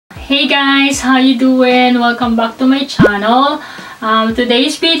Hey guys, how you doing? Welcome back to my channel.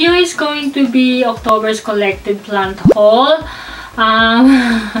 Today's video is going to be October's collected plant haul.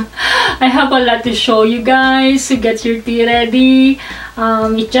 I have a lot to show you guys, so get your tea ready.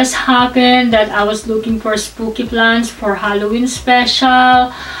 It just happened that I was looking for spooky plants for Halloween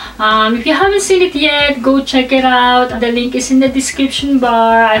special. If you haven't seen it yet, go check it out. The link is in the description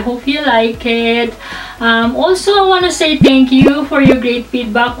bar. I hope you like it. Also, I want to say thank you for your great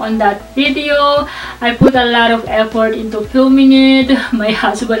feedback on that video. I put a lot of effort into filming it. My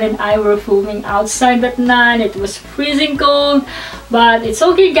husband and I were filming outside that night. It was freezing cold, but it's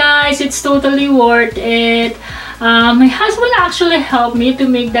okay guys, it's totally worth it. My husband actually helped me to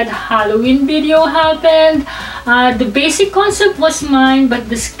make that Halloween video happen. The basic concept was mine, but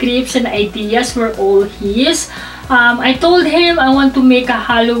the scripts and ideas were all his. I told him I want to make a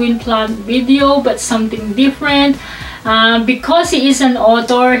Halloween plant video, but something different. Because he is an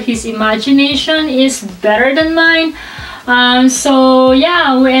author, his imagination is better than mine. So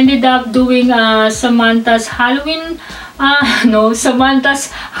yeah, we ended up doing Samantha's Halloween, Samantha's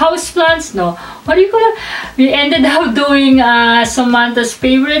houseplants, what do you call it? We ended up doing Samantha's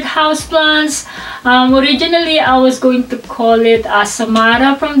favorite houseplants. Originally, I was going to call it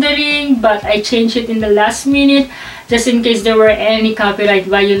Samara from the Ring, but I changed it in the last minute just in case there were any copyright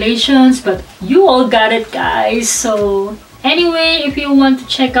violations, but you all got it guys. So anyway, if you want to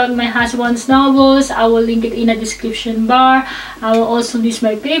check out my husband's novels, I will link it in the description bar. I will also list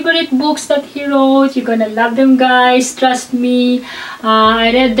my favorite books that he wrote. You're gonna love them guys, trust me.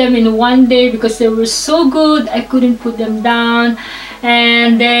 I read them in one day because they were so good I couldn't put them down.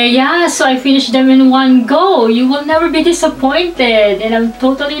 And yeah, so I finished them in one go. You will never be disappointed, and I'm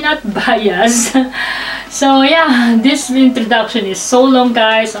totally not biased. So yeah, this introduction is so long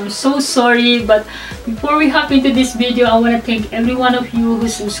guys, I'm so sorry, but before we hop into this video, I want to thank every one of you who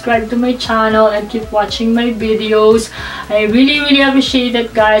subscribed to my channel and keep watching my videos. I really appreciate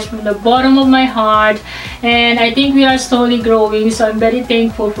that guys, from the bottom of my heart. And I think we are slowly growing, so I'm very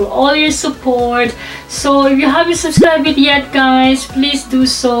thankful for all your support. So if you haven't subscribed it yet guys, please do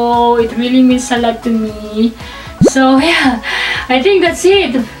so. It really means a lot to me. So yeah, I think that's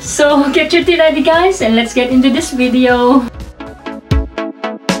it. So get your tea ready guys, and let's get into this video.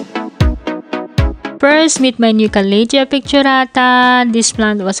 First, meet my new Calathea Picturata. This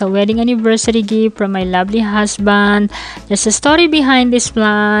plant was a wedding anniversary gift from my lovely husband. There's a story behind this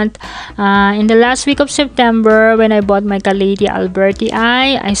plant. In the last week of September, when I bought my Calathea Albertii,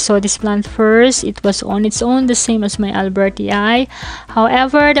 I saw this plant first. It was on its own the same as my Albertii.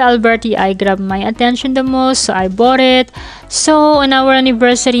 However, the Albertii grabbed my attention the most, so I bought it. So on our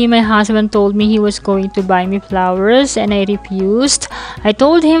anniversary, my husband told me he was going to buy me flowers, and I refused. I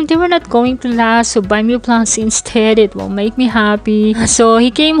told him they were not going to last, so buy me plants instead, it will make me happy. So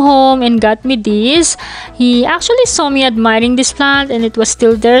he came home and got me this. He actually saw me admiring this plant and it was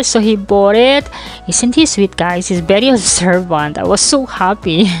still there, so he bought it. Isn't he sweet guys? He's very observant. I was so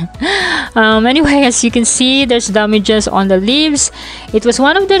happy. Anyway, as you can see, there's damages on the leaves. It was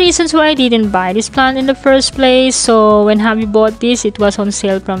one of the reasons why I didn't buy this plant in the first place. So when hubby bought this, it was on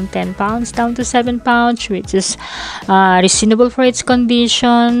sale from 10 pounds down to 7 pounds, which is reasonable for its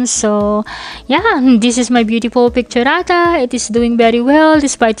condition. So yeah, this is my beautiful Picturata. It is doing very well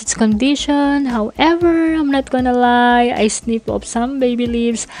despite its condition. However, I'm not gonna lie, I snipped off some baby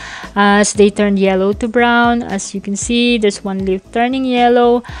leaves as they turned yellow to brown. As you can see, there's one leaf turning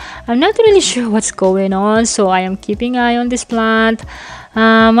yellow. I'm not really sure what's going on, so I am keeping an eye on this plant.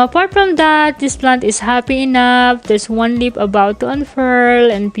 Apart from that, this plant is happy enough. There's one leaf about to unfurl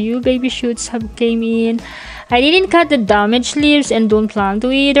and few baby shoots have came in. I didn't cut the damaged leaves and don't plan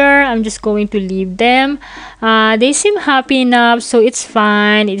to either. I'm just going to leave them. They seem happy enough, so it's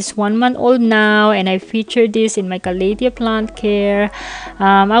fine. It's 1 month old now, and I featured this in my Calathea plant care.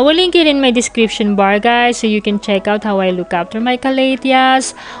 I will link it in my description bar guys, so you can check out how I look after my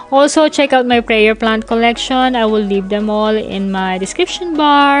Calatheas. Also check out my prayer plant collection. I will leave them all in my description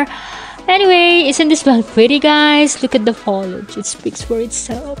bar. Anyway, isn't this plant pretty guys? Look at the foliage. It speaks for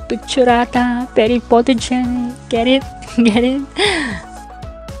itself. Picturata, very photogenic. Get it? Get it?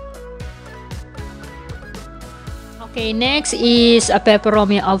 Okay, next is a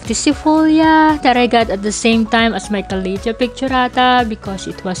Peperomia alticifolia that I got at the same time as my Calathea Picturata because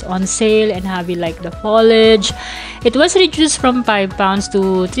it was on sale and hubby liked the foliage. It was reduced from 5 pounds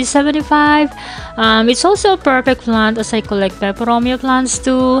to 3.75. It's also a perfect plant as I collect Peperomia plants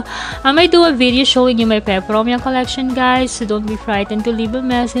too. I might do a video showing you my Peperomia collection guys, so don't be frightened to leave a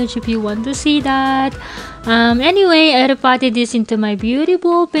message if you want to see that. Anyway, I repotted this into my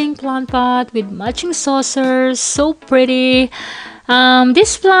beautiful pink plant pot with matching saucers. So pretty.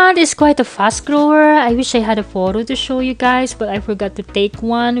 This plant is quite a fast grower. I wish I had a photo to show you guys, but I forgot to take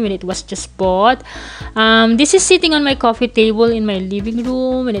one when it was just bought. This is sitting on my coffee table in my living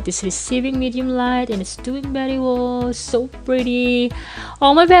room, and it is receiving medium light, and it's doing very well. So pretty.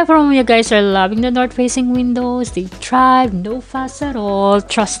 All my background, you guys are loving the north-facing windows. They thrive, no fuss at all.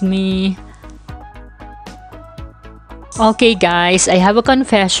 Trust me. Okay guys, I have a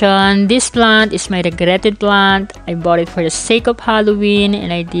confession. This plant is my regretted plant. I bought it for the sake of Halloween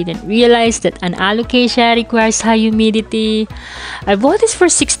and I didn't realize that an alocasia requires high humidity. I bought this for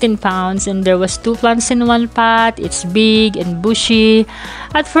 16 pounds and there was 2 plants in one pot. It's big and bushy.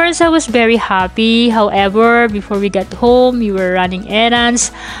 At first I was very happy. However, before we got home, we were running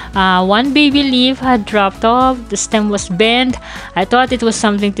errands. One baby leaf had dropped off. The stem was bent. I thought it was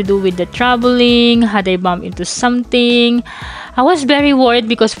something to do with the traveling. Had I bumped into something? I was very worried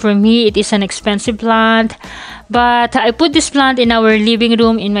because for me it is an expensive plant, but I put this plant in our living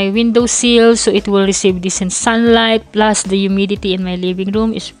room in my windowsill so it will receive decent sunlight, plus the humidity in my living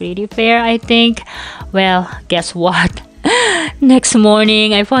room is pretty fair, I think. Well, guess what? Next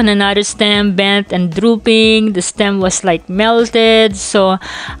morning, I found another stem bent and drooping. The stem was like melted, so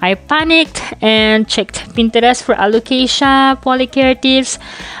I panicked and checked Pinterest for Alocasia Polly care tips.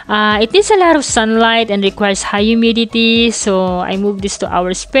 It needs a lot of sunlight and requires high humidity, so I moved this to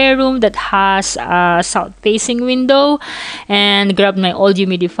our spare room that has a south-facing window and grabbed my old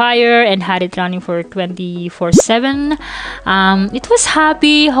humidifier and had it running for 24/7. It was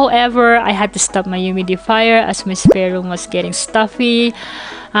happy. However, I had to stop my humidifier as my spare room was getting stuffy.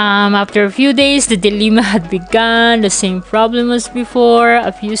 After a few days, the dilemma had begun. The same problem as before.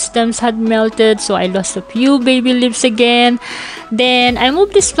 A few stems had melted, so I lost a few baby leaves again. Then I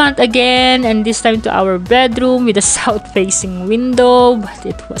moved this plant again, and this time to our bedroom with a south-facing window, but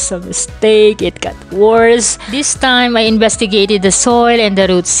it was a mistake. It got worse. This time, I investigated the soil and the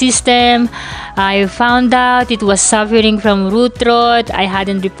root system. I found out it was suffering from root rot. I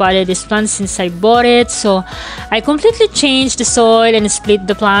hadn't repotted this plant since I bought it, so I completely changed the soil and split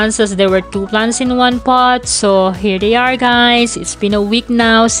the plants as there were 2 plants in one pot. So here they are, guys. It's been a week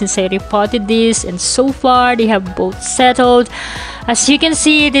now since I repotted this, and so far they have both settled. As you can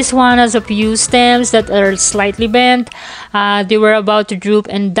see, this one has a few stems that are slightly bent. They were about to droop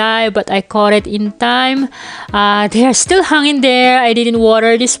and die, but I caught it in time. They are still hanging there. I didn't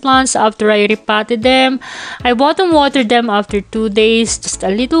water these plants after I repotted them. I bottom watered them after 2 days, just a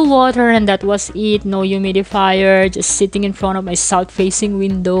little water, and that was it. No humidifier, just sitting in front of my south-facing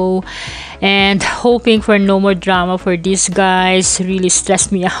window and hoping for no more drama for these guys. Really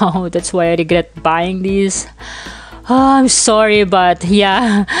stressed me out. That's why I regret buying these. Oh, I'm sorry, but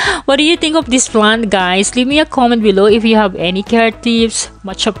yeah. What do you think of this plant, guys? Leave me a comment below if you have any care tips.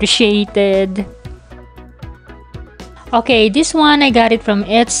 Much appreciated. Okay, this one I got it from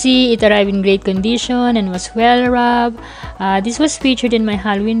Etsy. It arrived in great condition and was well wrapped. This was featured in my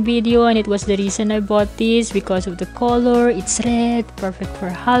Halloween video, and it was the reason I bought this because of the color. It's red, perfect for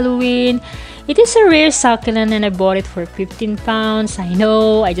Halloween. It is a rare succulent and I bought it for 15 pounds. I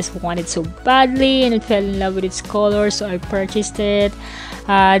know, I just want it so badly and I fell in love with its color, so I purchased it.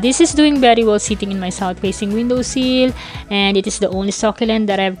 This is doing very well sitting in my south-facing windowsill, and it is the only succulent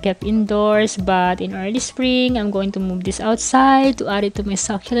that I've kept indoors, but in early spring, I'm going to move this outside to add it to my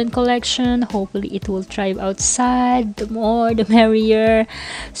succulent collection. Hopefully, it will thrive outside. The more, the merrier.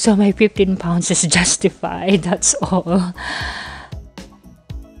 So my 15 pounds is justified. That's all.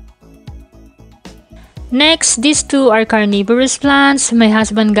 Next, these 2 are carnivorous plants. My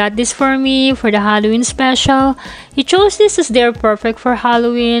husband got this for me for the Halloween special. He chose this as they're perfect for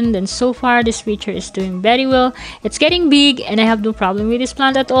Halloween, and so far this creature is doing very well. It's getting big and I have no problem with this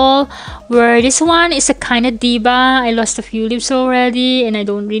plant at all. Where this one is a kind of diva. I lost a few leaves already and I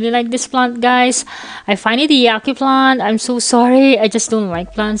don't really like this plant, guys. I find it a yucky plant. I'm so sorry. I just don't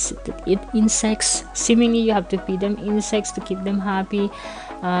like plants that eat insects. Seemingly you have to feed them insects to keep them happy.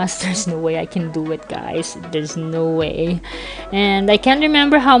 There's no way I can do it, guys. There's no way. And I can't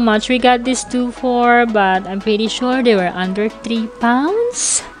remember how much we got these 2 for, but I'm pretty sure they were under 3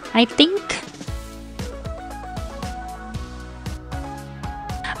 pounds, I think.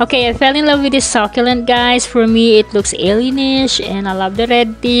 Okay, I fell in love with this succulent, guys. For me, it looks alienish and I love the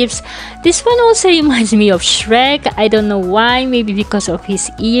red tips. This one also reminds me of Shrek. I don't know why, maybe because of his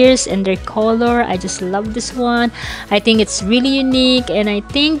ears and their color. I just love this one. I think it's really unique, and I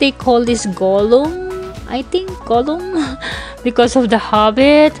think they call this Gollum. I think Gollum because of the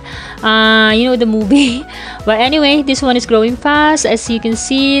Hobbit, you know, the movie. But anyway, this one is growing fast. As you can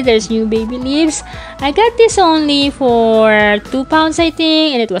see, there's new baby leaves. I got this only for 2 pounds, I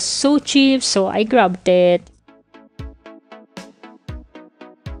think, and it was so cheap, so I grabbed it.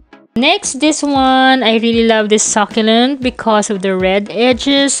 Next, this one, I really love this succulent because of the red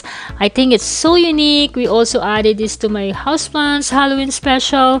edges. I think it's so unique. We also added this to my houseplants Halloween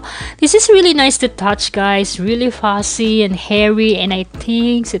special. This is really nice to touch, guys. Really fussy and hairy, and I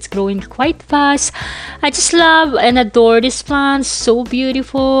think it's growing quite fast. I just love and adore this plant. So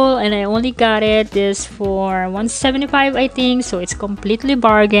beautiful, and I only got this for $175, I think. So it's completely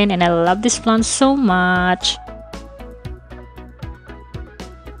bargain, and I love this plant so much.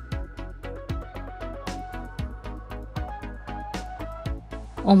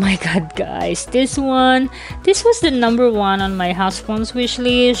 Oh my god, guys, this was the #1 on my houseplants wish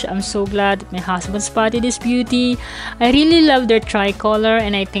list. I'm so glad my husband spotted this beauty. I really love their tricolor,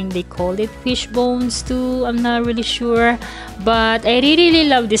 and I think they called it fish bones too. I'm not really sure, but I really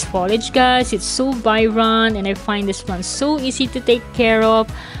love this foliage, guys. It's so vibrant, and I find this plant so easy to take care of.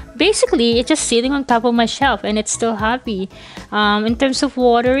 Basically, it's just sitting on top of my shelf and it's still happy. In terms of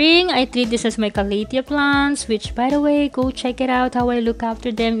watering, I treat this as my Calathea plants, which, by the way, go check it out how I look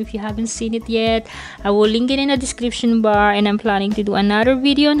after them if you haven't seen it yet. I will link it in the description bar, and I'm planning to do another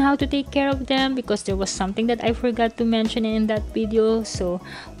video on how to take care of them because there was something that I forgot to mention in that video, so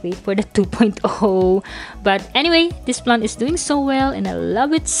wait for the 2.0. But anyway, this plant is doing so well and I love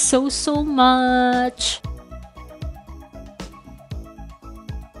it so much.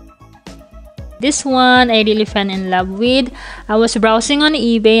 This one I really fell in love with. I was browsing on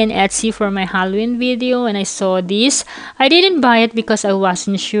eBay and Etsy for my Halloween video and I saw this. I didn't buy it because I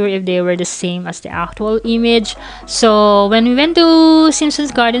wasn't sure if they were the same as the actual image. So when we went to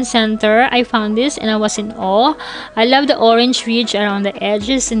Simpson's Garden Center, I found this and I was in awe. I love the orange ridge around the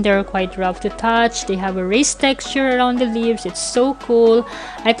edges and they're quite rough to touch. They have a raised texture around the leaves. It's so cool.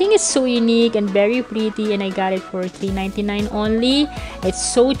 I think it's so unique and very pretty, and I got it for $3.99 only. It's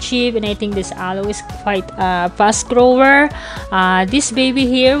so cheap, and I think this aloe is quite a fast grower. This baby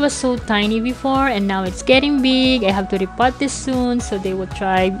here was so tiny before and now it's getting big. I have to repot this soon so they will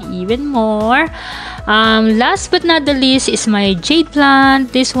thrive even more. Last but not the least is my jade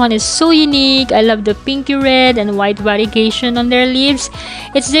plant. This one is so unique. I love the pinky red and white variegation on their leaves.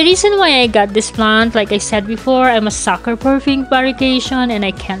 It's the reason why I got this plant. Like I said before, I'm a sucker for pink variegation and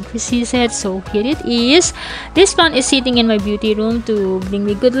I can't resist it, so here it is. This plant is sitting in my beauty room to bring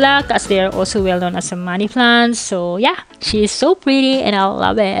me good luck, as they are also well known as a money plant. So yeah, she is so pretty and I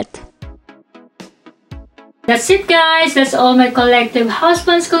love it. That's it, guys. That's all my collective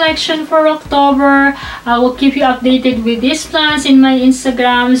houseplants collection for October. I will keep you updated with these plants in my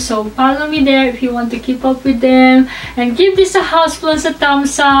Instagram, so follow me there if you want to keep up with them, and give this houseplants a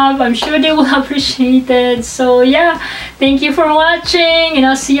thumbs up. I'm sure they will appreciate it. So yeah, thank you for watching and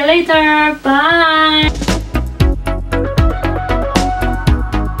I'll see you later. Bye.